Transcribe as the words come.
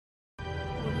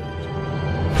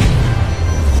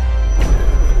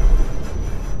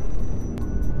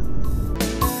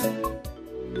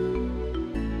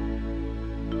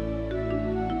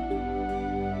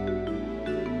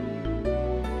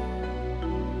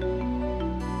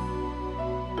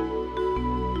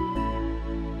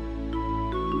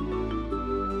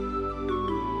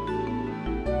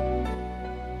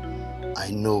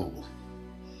know.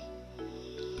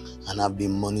 And I've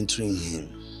been monitoring him.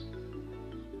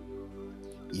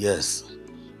 Yes,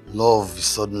 love is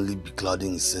suddenly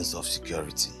beclouding his sense of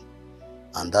security.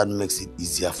 And that makes it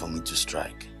easier for me to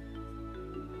strike.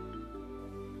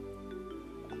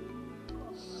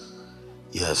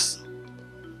 Yes,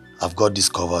 I've got this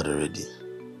covered already.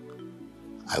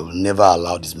 I will never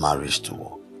allow this marriage to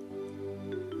work.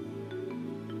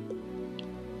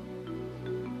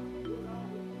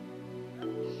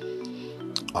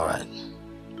 All right,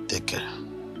 take care.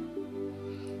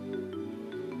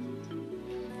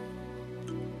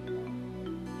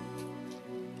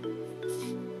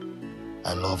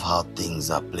 I love how things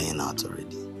are playing out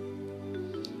already.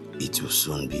 It will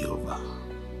soon be over.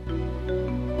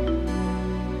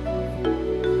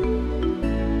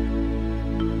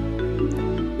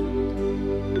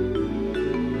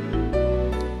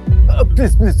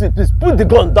 Please, put the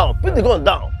gun down. Put the gun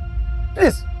down.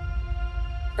 Please,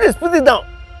 put it down.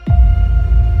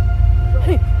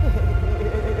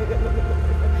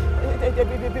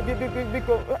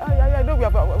 Because I know we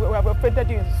have offended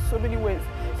you in so many ways.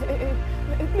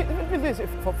 Please,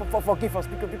 forgive us.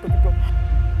 Because.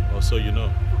 Also, you know.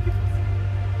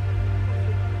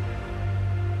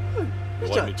 You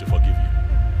want me to forgive you?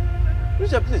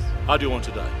 Richard, please. How do you want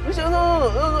to die? Richard, no,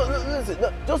 listen,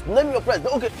 no, just name your price.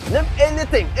 Okay, name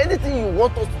anything you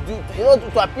want us to do,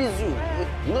 to appease you.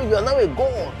 You know, you are now a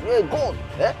god. You're a god.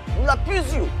 Eh? We'll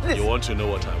appease you, please. You want to know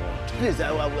what I want? Please,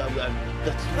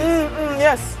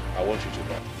 yes. I want you to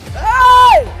die.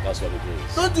 Hey! That's what it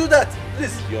is. Don't do that,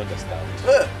 please. You understand?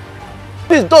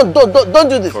 Please, don't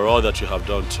do this. For all that you have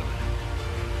done to me,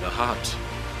 the heart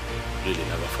really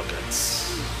never forgets.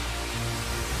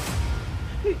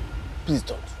 Please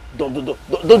don't do this.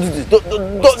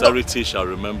 Posterity shall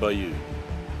remember you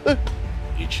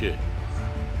each year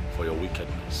for your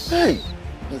wickedness. Hey,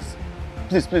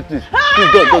 please, don't do this.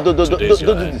 Because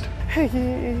your end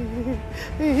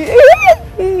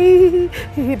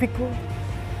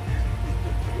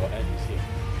is here.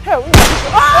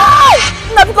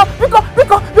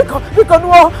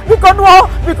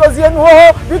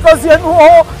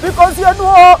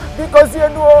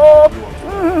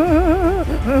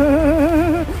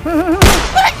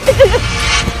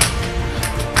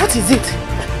 What is it?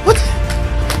 What?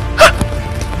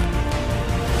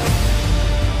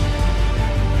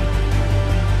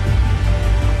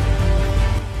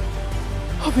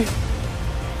 Obi.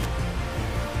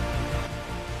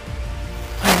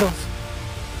 My love.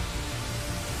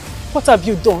 What have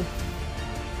you done?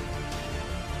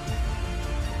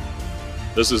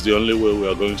 This is the only way we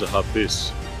are going to have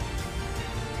peace.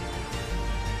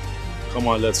 Come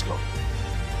on, let's go.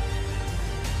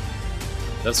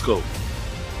 Let's go.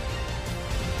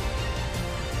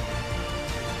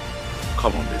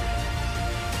 Come on, baby.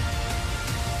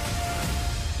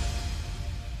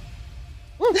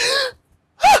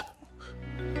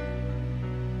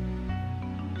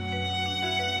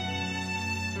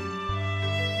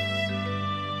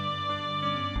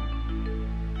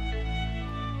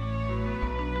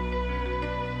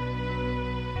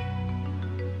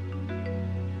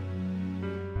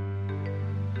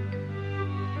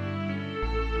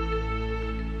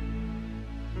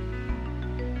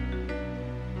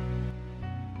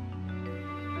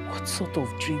 What sort of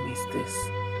dream is this?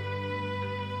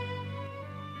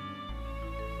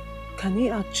 Can he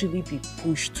actually be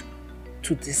pushed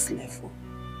to this level?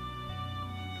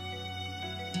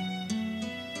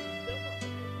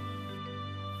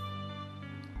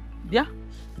 Yeah?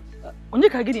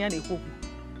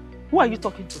 Who are you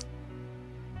talking to?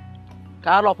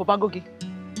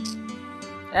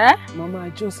 Eh? Mama, I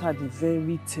just had a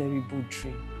very terrible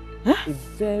dream. Huh? A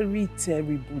very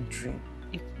terrible dream.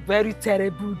 A very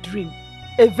terrible dream.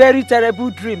 A very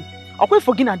terrible dream. Are we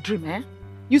forgetting a dream, eh?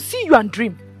 You see you and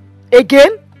dream.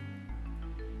 Again?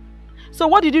 So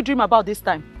what did you dream about this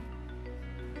time?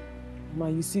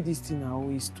 Mama, you see this thing I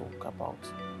always talk about.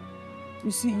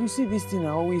 You see this thing I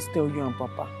always tell you and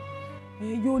Papa.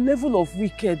 Your level of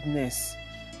wickedness.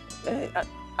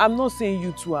 I'm not saying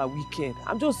you two are wicked.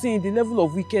 I'm just saying the level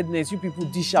of wickedness you people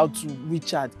dish out to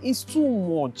Richard is too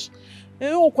much.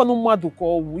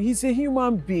 He's a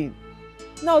human being.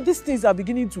 Now these things are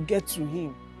beginning to get to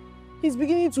him. He's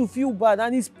beginning to feel bad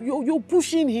and you're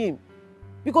pushing him.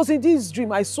 Because in this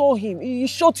dream I saw him. He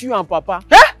shot you and Papa.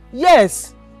 Huh?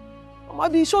 Yes.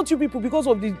 He shot you people because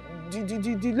of the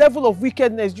level of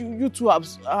wickedness you two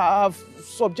have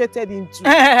subjected him to.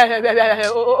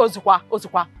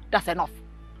 Ozukwa, that's enough.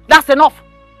 That's enough.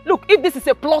 Look, if this is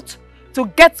a plot to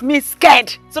get me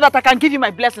scared so that I can give you my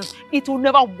blessings, it will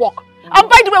never work. And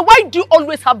by the way, why do you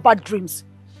always have bad dreams?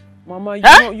 Mama,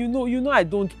 Huh? you know I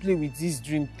don't play with these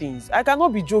dream things. I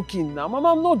cannot be joking now.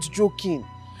 Mama, I'm not joking.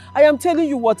 I am telling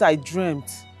you what I dreamt.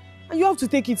 And you have to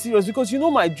take it serious because you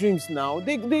know my dreams now.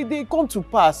 They come to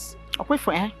pass. Okay,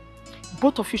 for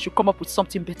both of you should come up with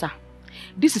something better.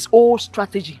 This is all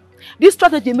strategy. This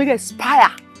strategy may expire.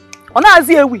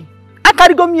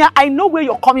 I know where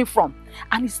you're coming from.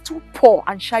 And it's too poor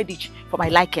and childish for my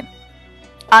liking.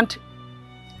 And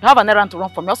you have an errand to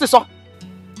run from me. Also, so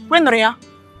when are you?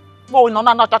 Oh, no.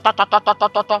 My mind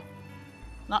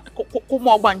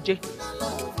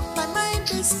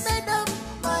is made up,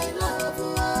 my love,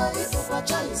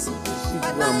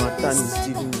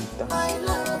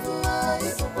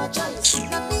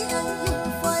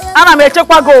 Anna, may check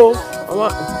what go.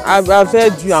 I've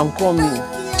heard you, I'm coming.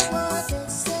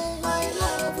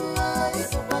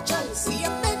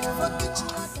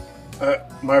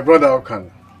 My brother Okan,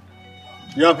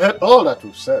 you have heard all that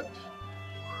we've said.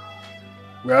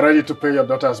 We are ready to pay your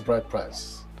daughter's bride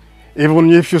price. Even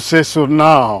if you say so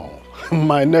now,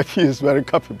 my nephew is very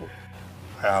capable.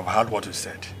 I have heard what you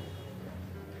said.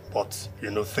 But,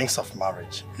 you know, things of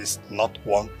marriage is not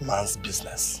one man's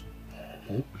business.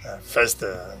 First,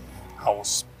 I will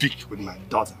speak with my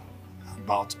daughter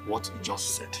about what you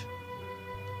just said.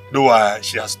 Though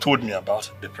she has told me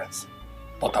about the prince.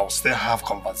 But I will still have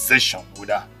conversation with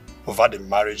her over the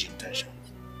marriage intention.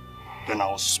 Then I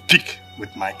will speak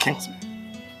with my kinsman.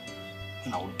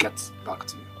 And I will get back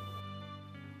to you.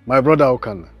 My brother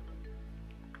Okan,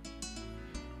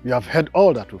 you have heard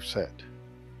all that we've said.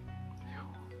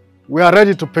 We are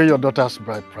ready to pay your daughter's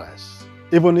bride price,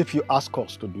 even if you ask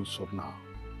us to do so now.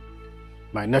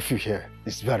 My nephew here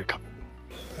is very capable.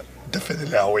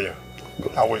 Definitely I will.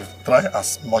 Good. I will try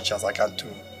as much as I can to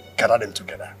gather them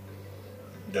together.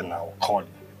 Then I will call you.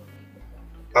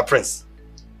 My prince,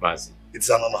 Mazi, it's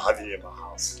an honor having you in my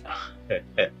house.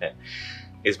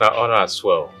 It's my honor as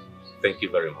well. Thank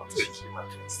you very much. Thank you, my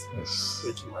prince. Yes.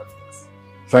 Thank you, my prince.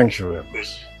 Thank you very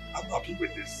much. I'm happy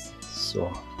with this.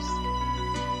 So.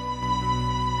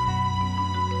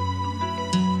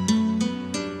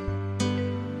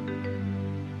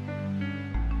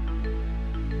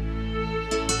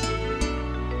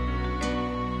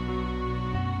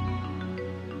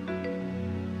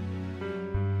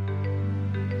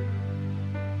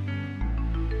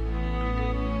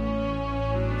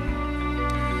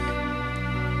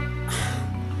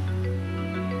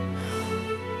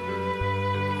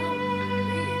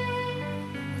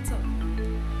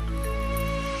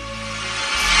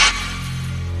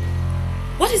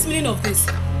 What is the meaning of this?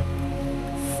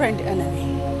 Friend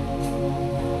enemy.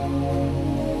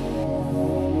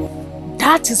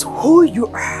 That is who you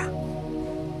are.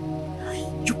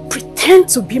 You pretend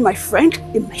to be my friend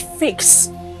in my face.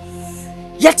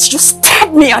 Yet you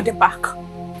stab me at the back.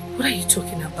 What are you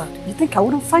talking about? You think I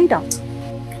wouldn't find out?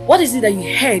 What is it that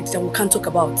you heard that we can't talk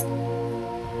about?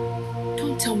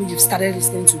 Don't tell me you've started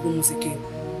listening to rumors again.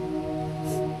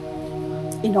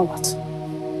 You know what?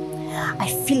 I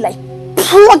feel like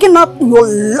plugging up your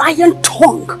lying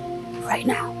tongue right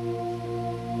now.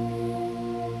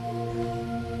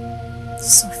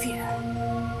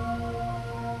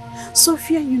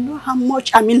 Sophia, you know how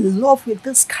much I'm in love with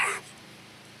this guy.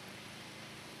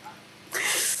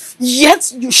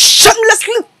 Yet you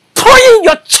shamelessly throwing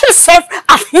your chill self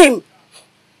at him.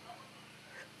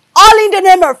 All in the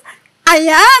name of, I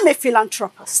am a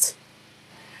philanthropist.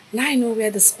 Now I know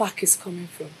where the spark is coming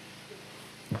from.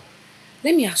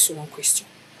 Let me ask you one question.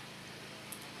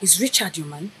 Is Richard your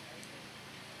man?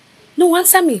 No,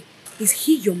 answer me. Is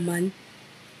he your man?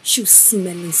 You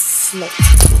smelling slut.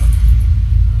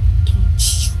 Don't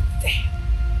you dare.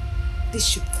 This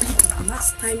should be the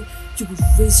last time you will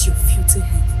raise your filthy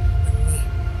head on me.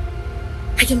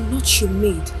 I am not your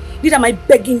maid. Neither am I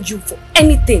begging you for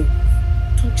anything.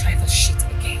 Don't try that shit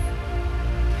again.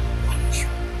 I want you.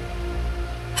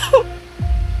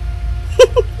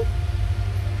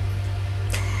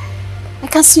 I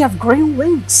can see you have growing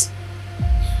wings.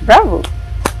 Bravo.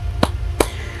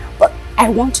 But I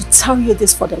want to tell you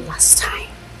this for the last time.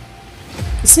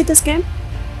 You see this game?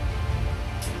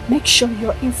 Make sure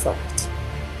you're in for it.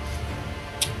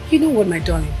 You know what, my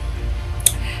darling?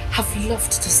 I've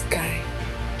loved this guy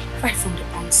right from the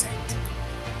onset.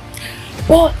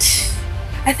 But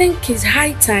I think it's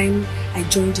high time I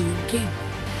joined in your game.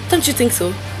 Don't you think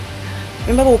so?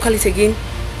 Remember what we call it again?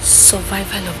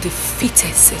 Survival of the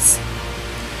fittest.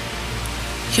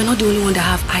 You're not the only one that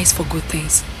have eyes for good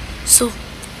things. So,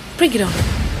 bring it on.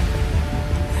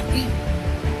 I'm in.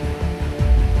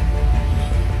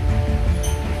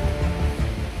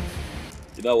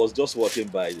 You know, I was just walking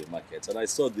by the market and I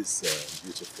saw this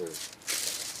beautiful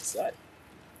side.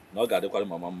 No, God, they call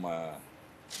my mama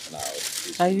now.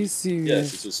 Are you serious?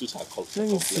 Yes, it will suit her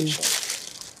complexion.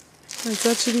 It's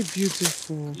actually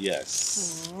beautiful.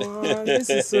 Yes. Oh, this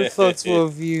is so thoughtful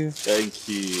of you. Thank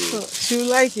you. She'll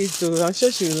like it too. I'm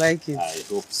sure she'll like it. I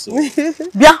hope so.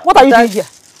 Bia, what are you doing here?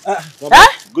 Mama,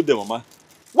 good day, Mama.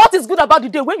 What is good about the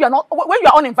day when you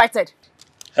are uninvited?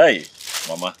 Hey,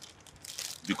 Mama.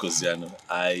 Because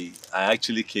I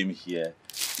actually came here,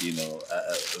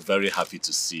 very happy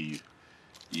to see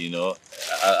you.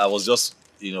 I was just,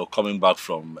 coming back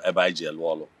from Ebaiji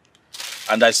Elwalo.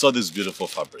 And I saw this beautiful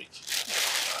fabric.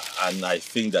 And I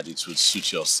think that it would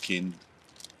suit your skin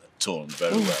tone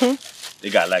very well. The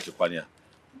guy like it, Panya.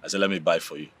 I said, let me buy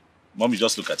for you. Mommy,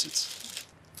 just look at it.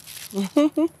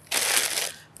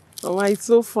 Mama, it's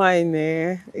so fine,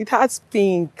 eh? It has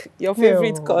pink, your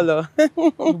favorite color.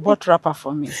 You bought wrapper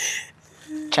for me.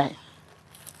 Chai.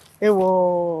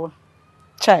 Ewo.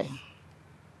 Chai.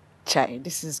 Chai,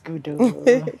 this is good.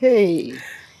 Hey.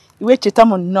 Iwe cheta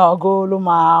mo no go lo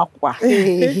ma kwa.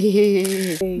 Yeah.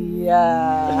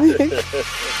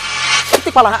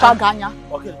 Kita la ganya.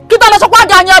 Okay. Kita la sokwa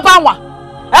ganya banwa.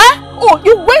 Oh,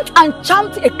 you went and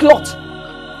charmed a cloth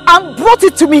and brought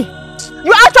it to me.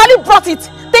 You actually brought it,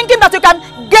 thinking that you can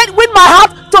win my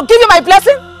heart to give you my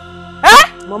blessing?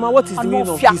 Mama, what is the meaning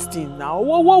of this thing now?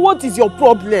 What is your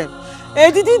problem?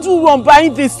 He didn't do wrong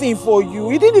buying this thing for you.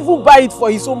 He didn't even buy it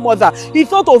for his own mother. He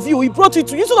thought of you. He brought it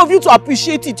to you. Instead of you to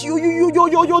appreciate it,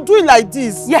 you're doing like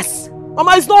this. Yes.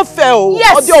 Mama, it's not fair.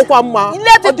 Yes. Let it not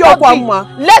be.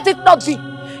 Let it not be.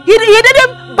 He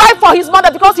didn't buy for his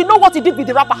mother because he knows what he did with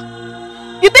the wrapper.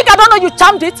 You think I don't know you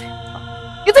charmed it?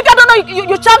 You think I don't know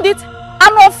you charmed it?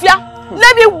 Anofia,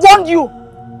 let me warn you.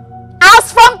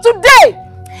 As from today,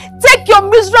 take your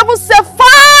miserable self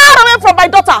far away from my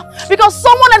daughter because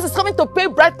someone else is coming to pay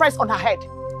bride price on her head.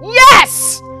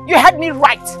 Yes! You heard me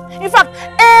right. In fact,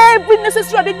 every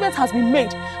necessary arrangement has been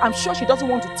made. I'm sure she doesn't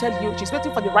want to tell you. She's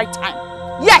waiting for the right time.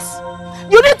 Yes!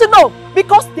 You need to know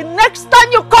because the next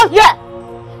time you come here,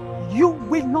 you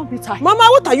will not be tired. Mama,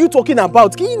 what are you talking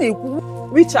about?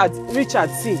 Richard,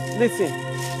 see, listen.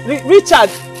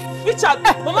 Richard,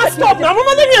 Mama, stop now.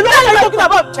 Mama, leave me alone. What are you talking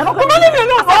about? Mama, leave me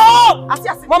alone. Oh!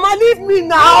 Mama, leave me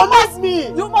now. Miss me.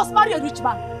 You must marry a rich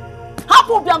man. How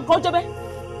could you go to me?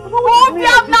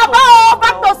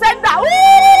 Back to sender.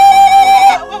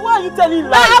 Why are you telling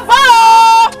lies?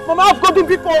 Mama, I've gotten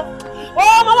people.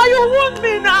 Oh, Mama, you wound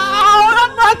me now.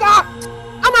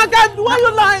 Amaka, why are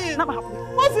you lying?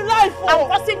 What's the lie for? I'm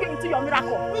forcing you into your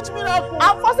miracle. Which miracle?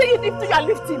 I'm forcing you into your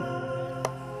lifting.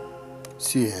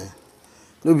 See,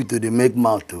 no be to dey make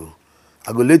mouth o.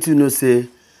 I go let you know say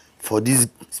for this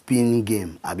spin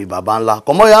game, I be Babanla.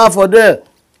 Come on, your hand for there.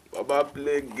 Baba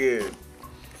play game.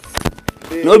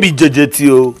 No be JJT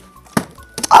o.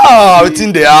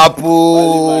 Wetin dey happen?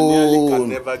 Nearly can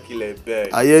never kill a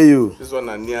bird. I hear you. This one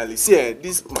and nearly. See,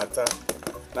 this matter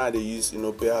now they use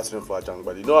pay house rent for a chunk,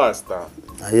 but you don't understand.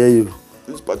 I hear you.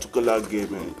 This particular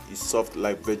game is soft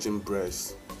like virgin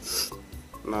breast.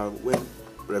 Now when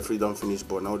referee don't finish,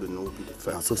 but now they know be the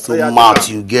fair. So much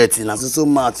you get, so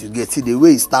much you get. See the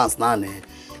way it stands now,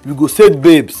 you go set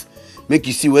babes, make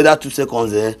you see whether 2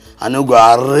 seconds and then go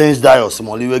arrange that your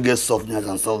small, you will get softness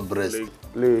and soft breast.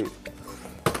 Play.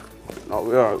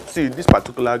 Now, see this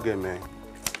particular game,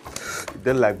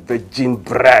 they like virgin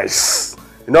breast.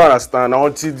 You don't understand? Now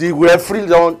until the referee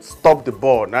don't stop the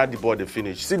ball, now the ball they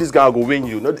finish. See this guy go win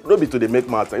you. No be to the make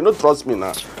matter. You don't trust me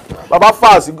now. Baba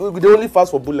fast. They only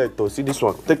fast for bullet though. See this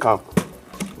one. Take him.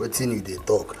 Wetin you dey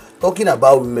talk? Talking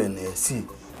about women, see,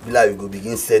 be like we go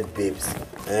begin set babes.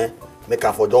 Make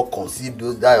her for just conceive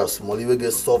those that your small, you will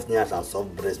get soft knees and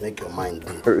soft breast. Make your mind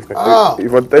dey. If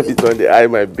I tell you on the eye,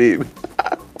 my babe.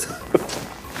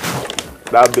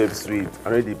 That babe sweet. I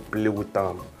know they play with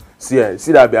them. See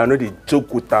that babe, I know they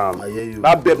joke with them. I hear you.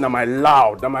 That babe, na my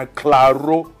loud, na my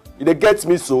claro. It gets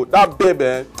me so. That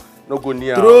babe, no go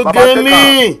near. Throw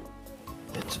me.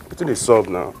 What do they solve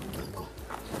now?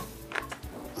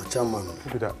 Chairman.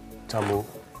 Look at that. Chamo.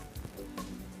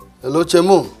 Hello,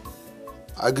 Chemo.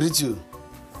 I greet you.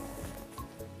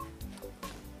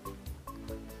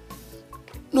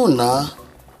 No, nah.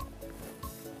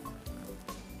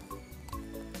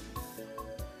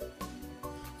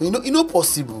 You know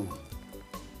possible.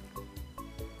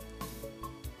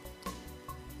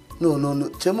 No.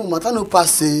 Chemo, matter no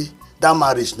pass say that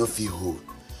marriage no fit hold.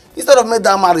 Instead of make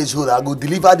that marriage hold, I go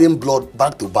deliver them blood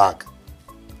back to back.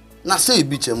 Now say you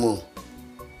be Chemo.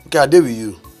 Okay, I dey with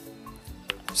you.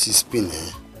 See spin,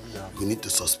 you need to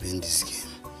suspend this game.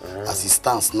 As it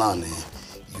stands now, you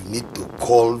need to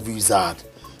call Wizard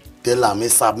tell am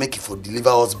ASAP make it for deliver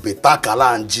us better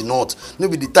kala and ginot. No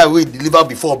be the time we deliver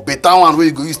before better one where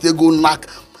you go use they go knock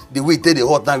the way take the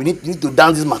hot now. You need to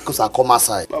dance this makosa come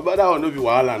outside. But that will not be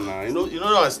wahala now. You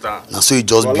know understand. Now so you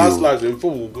just but be. Last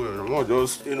before we go, not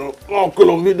just one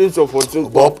kilometers of 14.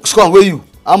 Bob, come where you?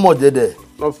 How much there?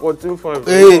 No 14.5.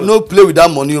 Hey, no play with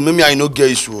that money. Maybe I no get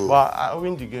issue. But I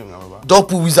win the game now, Baba. Don't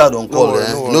put wizard on call,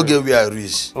 No no get where I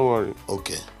reach. Don't worry.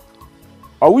 Okay.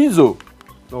 A weasel.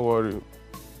 Don't worry.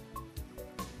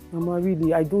 Mama,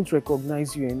 really, I don't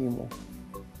recognize you anymore.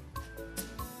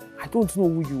 I don't know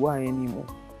who you are anymore.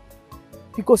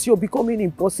 Because you're becoming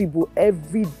impossible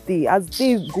every day as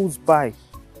days goes by.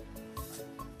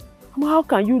 Mama, how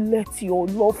can you let your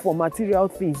love for material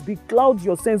things becloud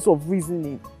your sense of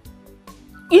reasoning?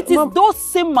 It is those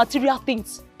same material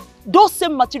things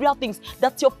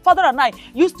that your father and I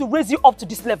used to raise you up to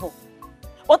this level.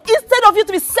 But instead of you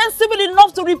to be sensible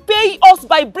enough to repay us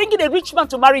by bringing a rich man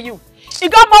to marry you, you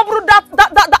got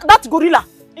that gorilla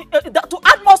to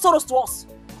add more sorrows to us.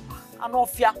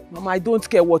 Mama, I don't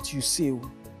care what you say.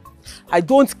 I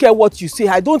don't care what you say.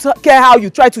 I don't care how you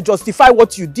try to justify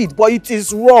what you did, but it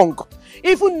is wrong.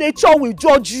 Even nature will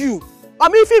judge you. I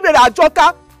mean, if you were a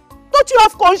joker, don't you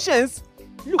have conscience?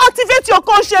 Look. Activate your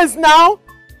conscience now.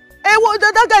 Hey, well,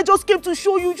 that guy just came to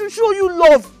show you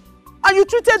love. And you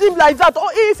treated him like that. Or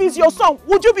if he's your son,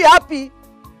 would you be happy?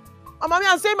 Mommy,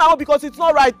 I'm saying my own because it's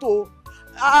not right though.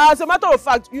 As a matter of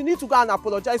fact, you need to go and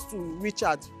apologize to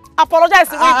Richard. Apologize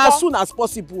as soon as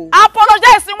possible.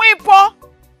 Apologize,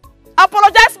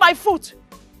 apologize my foot.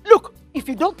 Look, if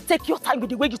you don't take your time with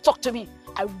the way you talk to me,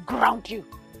 I will ground you.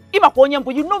 You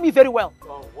know me very well.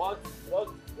 What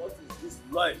is this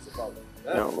noise about?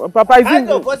 No, Papa, I heard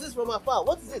your voices from afar.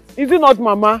 What is it? Is it not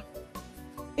Mama?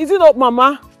 Is it not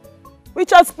Mama?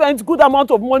 Richard spent good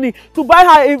amount of money to buy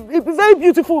her a very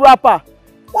beautiful wrapper.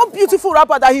 One beautiful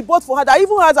wrapper that he bought for her that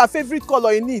even has her favorite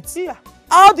color in it. Yeah.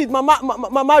 How did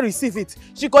Mama receive it?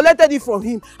 She collected it from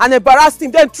him and embarrassed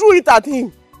him, then threw it at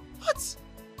him. What?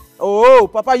 Oh,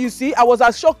 Papa, you see, I was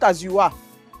as shocked as you are.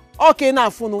 Okay, now,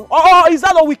 Funu. Oh, is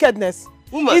that not wickedness?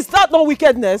 Woman. Is that not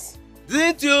wickedness?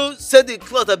 Didn't you set the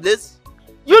cloth ablaze?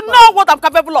 You know what I'm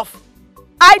capable of.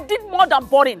 I did more than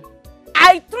boring.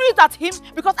 I threw it at him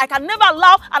because I can never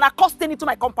allow an accursed thing into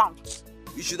my compound.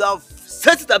 You should have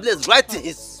set it ablaze right in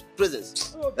his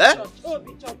presence.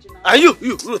 And you,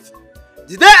 Ruth,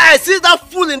 did I see that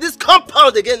fool in this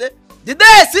compound again? Did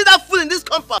I see that fool in this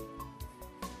compound?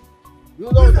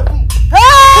 You know that.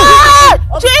 Hey!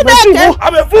 Chineke!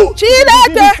 I'm a fool!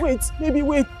 Chineke! Maybe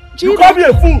wait. You call me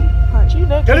a fool!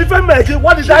 Can you find me again?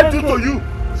 What did I do to you?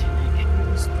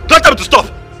 Don't tell me to stop!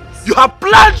 You have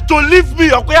planned to leave me,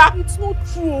 Okoya? It's not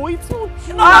true. It's not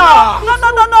true.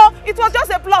 No. It was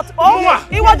just a plot. Oh,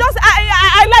 it was just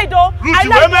I lied though. Ruth, you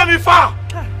made me far.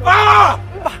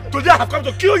 Today I have come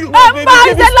to kill you. Baby,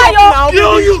 is a liar.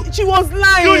 Kill you. She was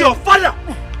lying. Kill your father.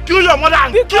 Kill your mother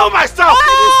and kill myself.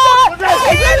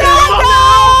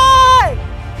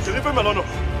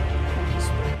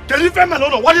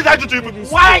 What did I do to you people?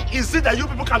 Why is it that you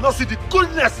people cannot see the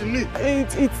goodness in me?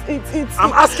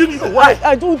 I'm asking you why.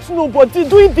 I don't know, but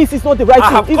doing this is not the right thing.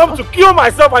 I have come to kill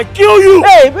myself and kill you.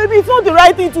 Hey, baby, it's not the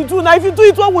right thing to do. Now, if you do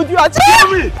it, what would you achieve?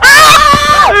 Kill me.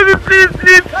 Baby, please.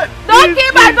 Don't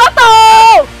kill my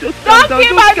daughter. Don't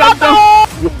kill my daughter.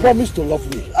 You promised to love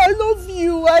me. I love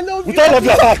you. I love you. With all of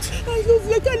your heart. I love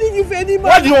you. I can't leave you for any man.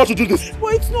 Why do you want to do this?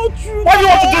 But it's not true. Why do you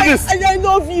want to do this? I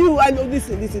love you. I know.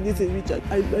 Listen, Richard.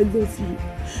 I love you.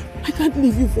 I can't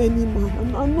leave you for any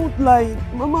man. I'm not lying.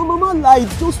 Mama lied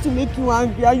just to make you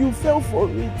angry and you fell for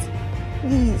it.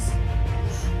 Please,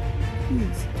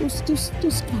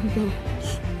 just calm down.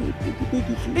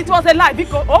 It was a lie,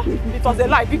 Biko. Oh, it was a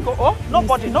lie, Biko. Oh,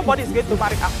 nobody is going to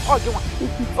marry her. Oh, you want?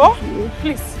 Oh,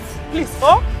 please.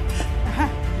 Oh,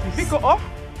 Biko. Oh.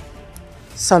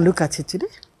 So look at it today.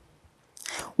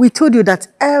 We told you that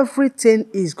everything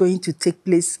is going to take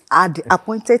place at the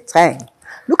appointed time.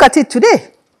 Look at it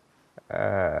today.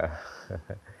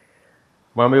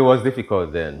 Mommy, it was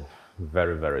difficult then.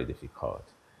 Very, very difficult.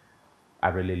 I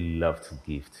really loved to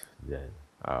gift then.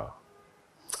 Oh,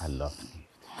 I loved to gift.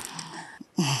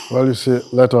 Well, you see,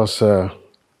 let us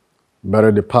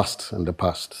bury the past in the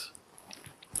past.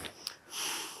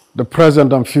 The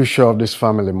present and future of this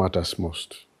family matters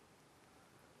most.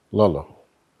 Lolo,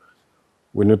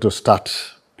 we need to start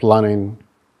planning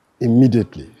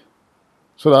immediately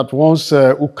so that once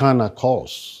Ukana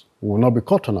calls, we will not be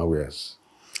caught unawares.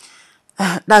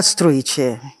 That's true,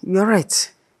 Iche. You're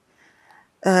right.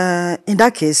 In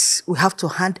that case, we have to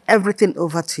hand everything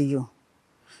over to you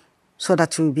so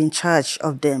that you'll be in charge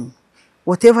of them.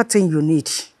 Whatever thing you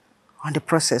need on the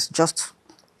process, just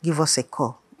give us a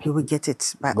call. You will get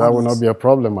it by That will not be a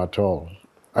problem at all.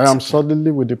 I am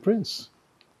suddenly with the prince.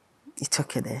 It's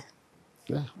okay there.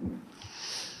 Yeah.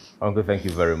 Uncle, thank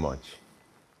you very much.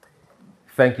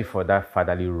 Thank you for that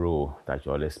fatherly role that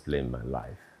you always play in my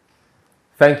life.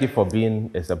 Thank you for being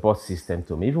a support system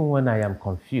to me, even when I am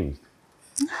confused.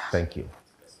 Thank you.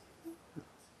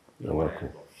 You're welcome.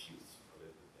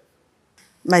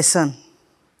 My son,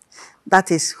 that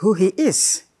is who he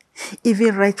is.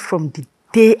 Even right from the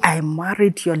day I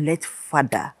married your late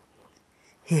father,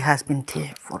 he has been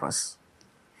there for us.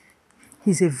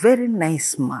 He's a very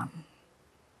nice man.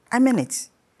 I mean it.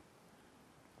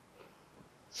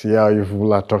 See how you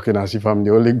people are talking as if I'm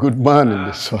the only good man in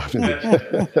this family.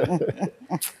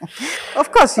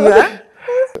 Of course you are.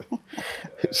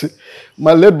 See,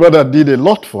 my late brother did a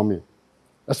lot for me,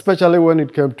 especially when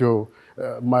it came to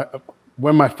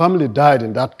when my family died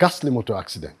in that ghastly motor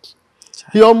accident.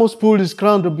 He almost pulled his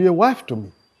crown to be a wife to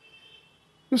me.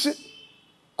 You see,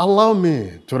 allow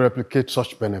me to replicate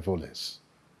such benevolence.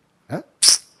 Eh?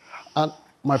 And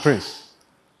my prince,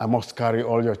 I must carry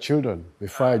all your children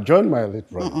before I join my late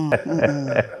brother.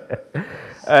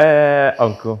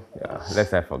 Uncle,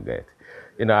 lest I forget.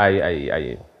 You know,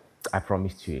 I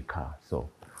promised you a car, so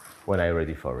when are you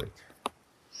ready for it?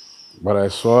 But I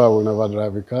swore I will never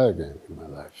drive a car again in my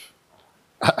life.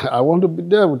 I want to be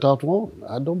there without one.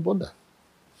 I don't bother.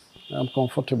 I'm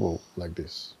comfortable like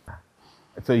this.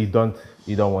 So you don't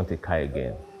want a car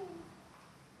again?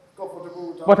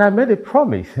 But I made a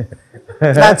promise.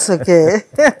 That's okay.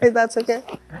 That's okay.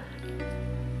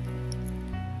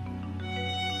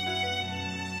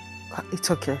 It's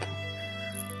okay.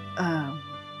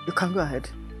 You can go ahead.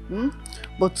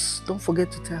 But don't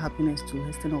forget to tell Happiness to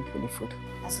hasten up for the food.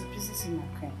 As a business in my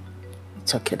cream.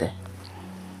 It's okay there.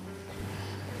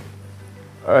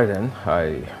 All right then,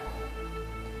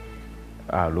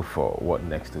 I'll look for what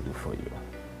next to do for you.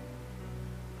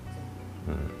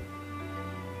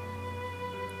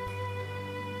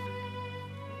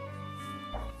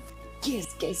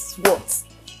 Yes, guess what?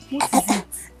 What is it?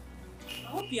 I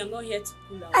hope you're not here to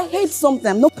pull out. I hate something.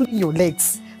 I'm not pulling your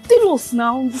legs. Tell us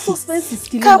now. The suspense is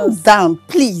killing Calm us. down,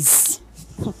 please.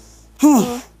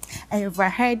 I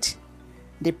overheard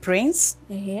the prince,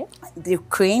 the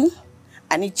queen,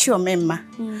 and Ichiomema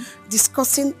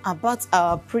discussing about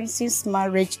our prince's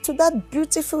marriage to that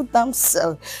beautiful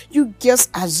damsel you girls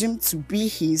assumed to be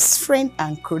his friend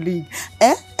and colleague.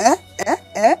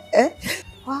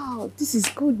 Wow, this is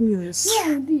good news.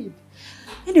 Yeah, indeed.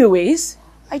 Anyways,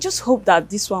 I just hope that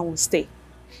this one will stay.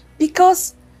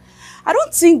 Because I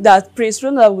don't think that Prince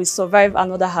Ronald will survive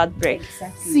another heartbreak.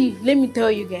 Exactly. See, let me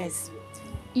tell you guys,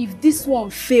 if this one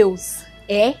fails,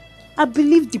 I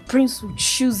believe the prince will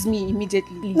choose me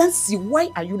immediately. Nancy, why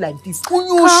are you like this? Calm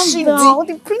down.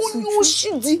 The prince will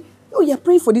choose. Oh, you're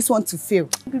praying for this one to fail.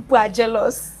 People are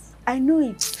jealous. I know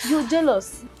it. You're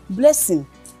jealous. Blessing.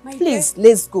 Please,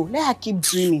 let's go. Let her keep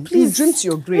dreaming. Please dream to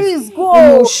your grave. Please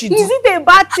go. Is it a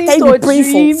bad thing to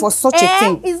dream? For such a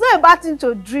thing. It's not a bad thing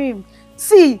to dream.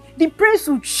 See, the prince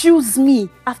will choose me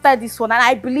after this one, and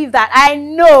I believe that. I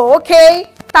know,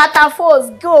 okay? Tata force,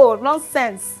 go.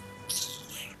 Nonsense.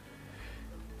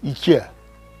 Ichia,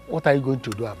 what are you going to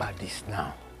do about this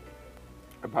now?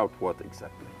 About what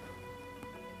exactly?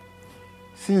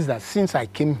 Since I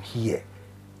came here,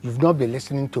 you've not been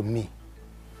listening to me.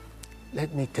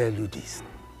 Let me tell you this.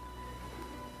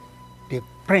 The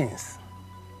prince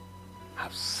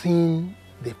has seen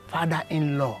the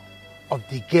father-in-law of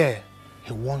the girl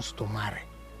he wants to marry.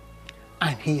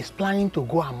 And he is planning to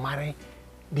go and marry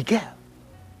the girl.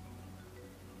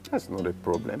 That's not a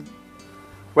problem.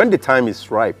 When the time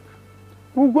is ripe,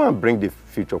 we'll go and bring the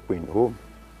future queen home.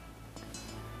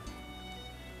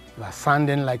 You are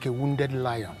sounding like a wounded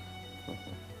lion.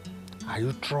 Are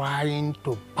you trying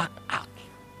to back out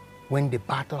when the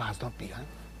battle has not begun?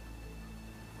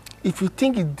 If you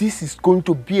think this is going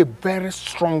to be a very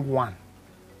strong one,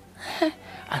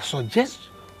 I suggest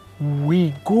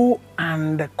we go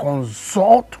and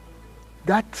consult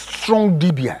that strong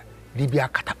Dibia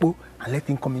Katapo, and let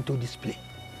him come into this play.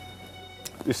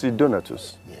 You see,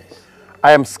 Donatus, yes.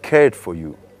 I am scared for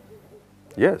you.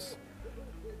 Yes.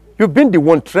 You've been the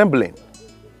one trembling.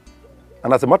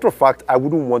 And as a matter of fact, I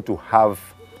wouldn't want to have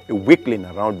a weakling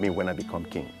around me when I become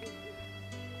king.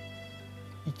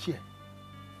 Ichie,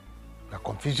 you're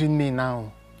confusing me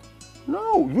now.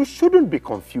 No, you shouldn't be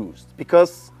confused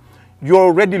because you're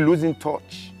already losing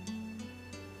touch.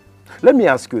 Let me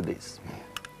ask you this.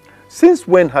 Since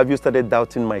when have you started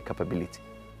doubting my capability?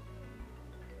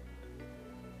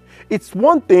 It's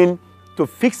one thing to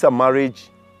fix a marriage,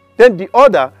 then the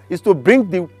other is to bring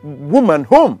the woman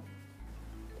home.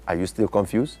 Are you still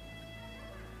confused?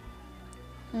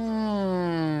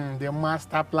 The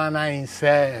master planner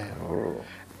himself. Oh.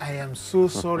 I am so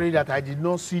sorry that I did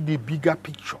not see the bigger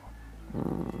picture.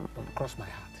 Don't cross my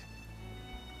heart.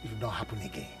 It will not happen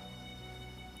again.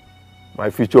 My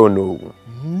future, no.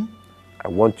 I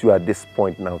want you at this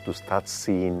point now to start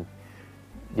seeing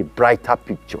the brighter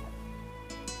picture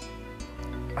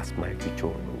as my future,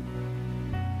 no.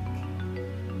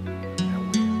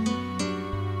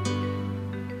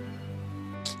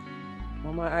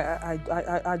 Mama,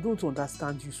 I don't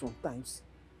understand you sometimes.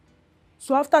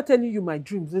 So after telling you my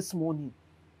dreams this morning,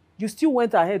 you still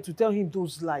went ahead to tell him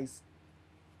those lies.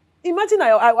 Imagine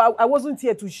I wasn't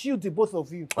here to shield the both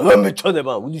of you. Let me turn them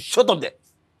out. Will you shut up there?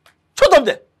 Shut up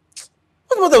there! What's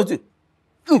the matter with you?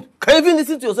 Look, can you even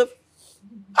listen to yourself?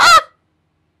 Ah!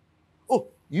 Oh,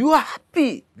 you are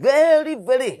happy. Very,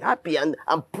 very happy. And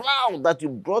I'm proud that you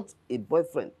brought a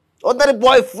boyfriend. Ordinary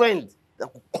boyfriend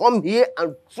that could come here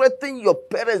and threaten your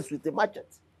parents with a machete.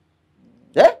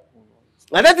 Yeah?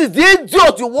 And that is the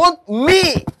idiot you want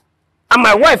me and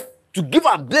my wife to give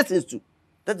our blessings to.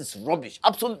 That is rubbish.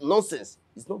 Absolute nonsense.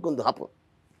 It's not going to happen.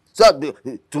 So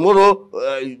tomorrow,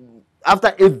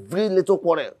 after every little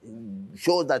quarrel, he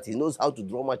shows that he knows how to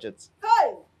draw machetes.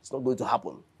 Hey! It's not going to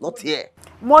happen. Not here.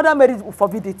 Mother Mary will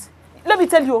forbid it. Let me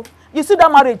tell you, you see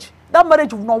that marriage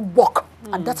will not work.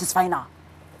 And that is final.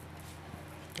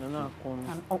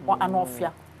 And all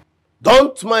fear.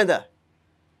 Don't mind her.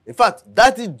 In fact,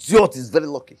 that idiot is very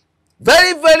lucky.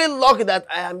 Very, very lucky that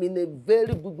I am in a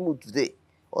very good mood today.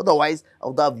 Otherwise, I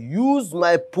would have used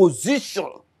my position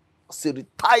as a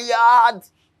retired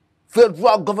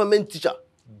federal government teacher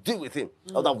to deal with him.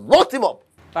 I would have locked him up.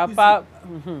 Papa,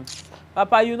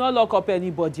 Papa, you're not lock up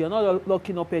anybody. You're not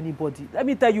locking up anybody. Let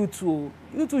me tell you two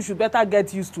should better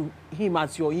get used to him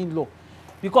as your in-law.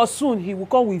 Because soon he will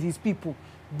come with his people,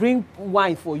 bring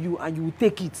wine for you, and you will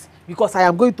take it. Because I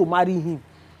am going to marry him.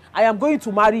 I am going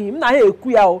to marry him.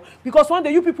 Because one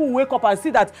day you people will wake up and see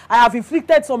that I have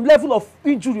inflicted some level of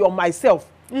injury on myself.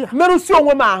 I have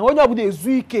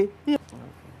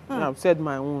said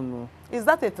my own. Is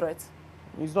that a threat?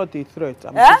 It's not a threat.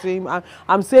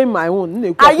 I'm saying my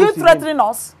own. Are you threatening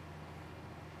us?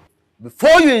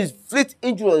 Before you inflict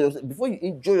injury on yourself, before you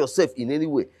injure yourself in any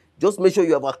way, just make sure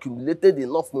you have accumulated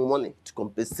enough money to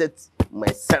compensate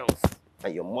myself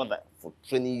and your mother for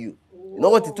training you. You know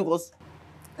what it took us?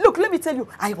 Look, let me tell you,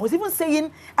 I was even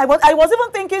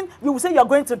thinking you will say you're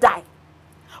going to die.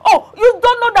 Oh, you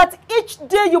don't know that each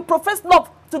day you profess love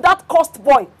to that cursed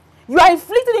boy, you are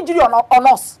inflicting injury on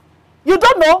us. You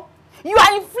don't know? You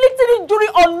are inflicting injury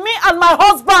on me and my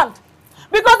husband.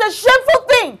 Because the shameful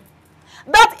thing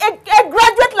that a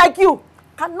graduate like you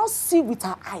cannot see with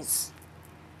her eyes.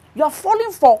 You are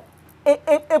falling for a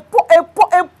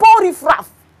poor riffraff.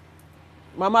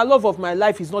 Mama, love of my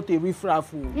life is not a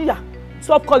riffraff. Yeah.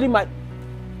 Stop calling my...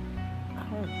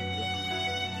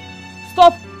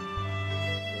 Stop!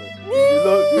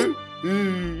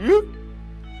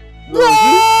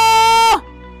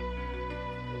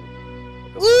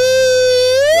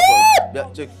 Yeah,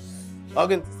 check.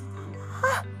 Again.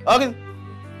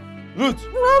 Ruth.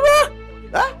 Mama.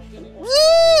 Huh?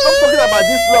 Stop talking about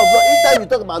this love. No, each time you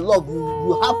talk about love,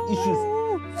 you have issues.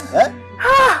 Eh?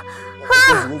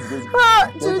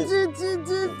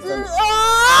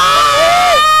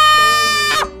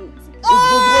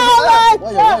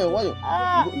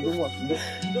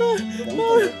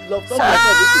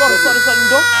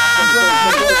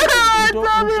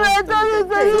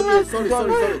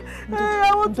 Sorry. I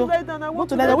want to lie down. I want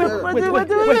to lie down. Wait.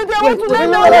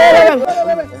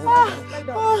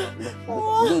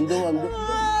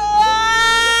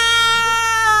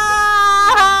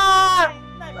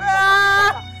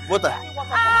 Water.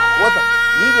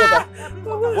 You need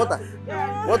water.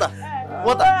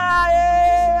 Water.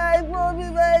 I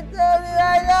promise my tummy. I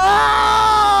know.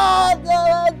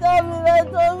 My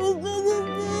tummy.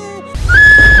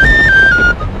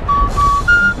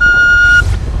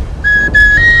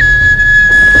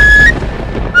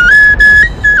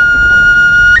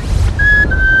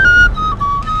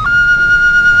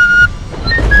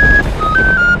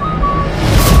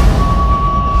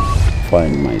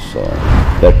 Find my soul.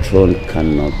 The throne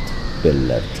cannot be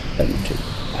left empty.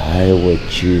 I will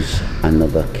choose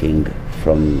another king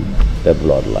from the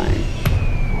bloodline.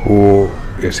 Who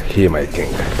is he, my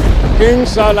king?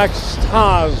 Kings are like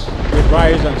stars, they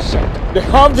rise and set. They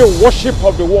have the worship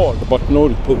of the world, but no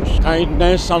repose.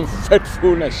 Kindness and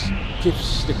faithfulness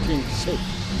keeps the king safe.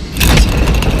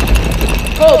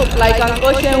 Hope like an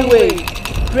ocean wave,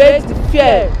 breaks the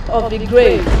fear of the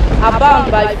grave, abound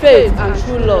by faith and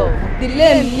true love. The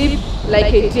lame leap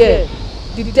like a deer,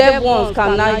 The dead ones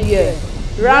can now hear.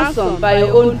 Ransomed by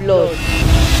your own blood.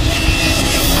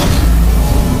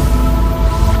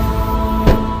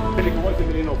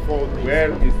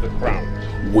 Where is the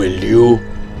crown? Will you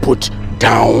put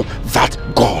down that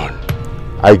gun?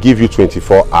 I give you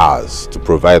 24 hours to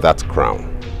provide that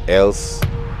crown. Else,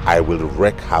 I will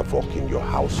wreak havoc in your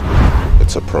household.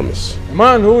 It's a promise. A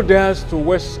man who dares to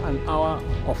waste an hour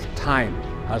of time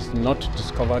has not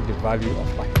discovered the value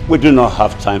of life. We do not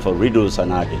have time for riddles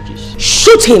and adages.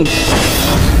 Shoot him!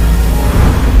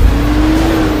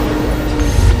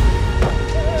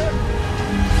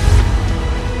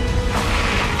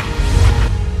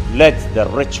 Let the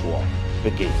ritual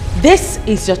begin. This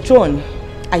is your throne.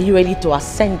 Are you ready to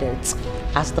ascend it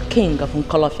as the king of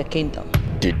Nkolofia Kingdom?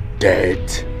 The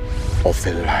death of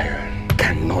a lion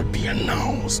cannot be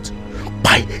announced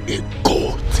by a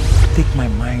goat. Take my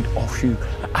mind off you.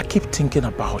 I keep thinking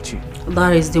about you.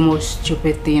 That is the most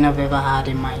stupid thing I've ever had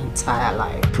in my entire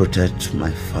life. Protect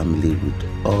my family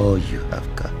with all you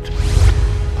have got.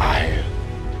 I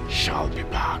shall be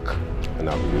back. And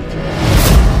I'll be waiting.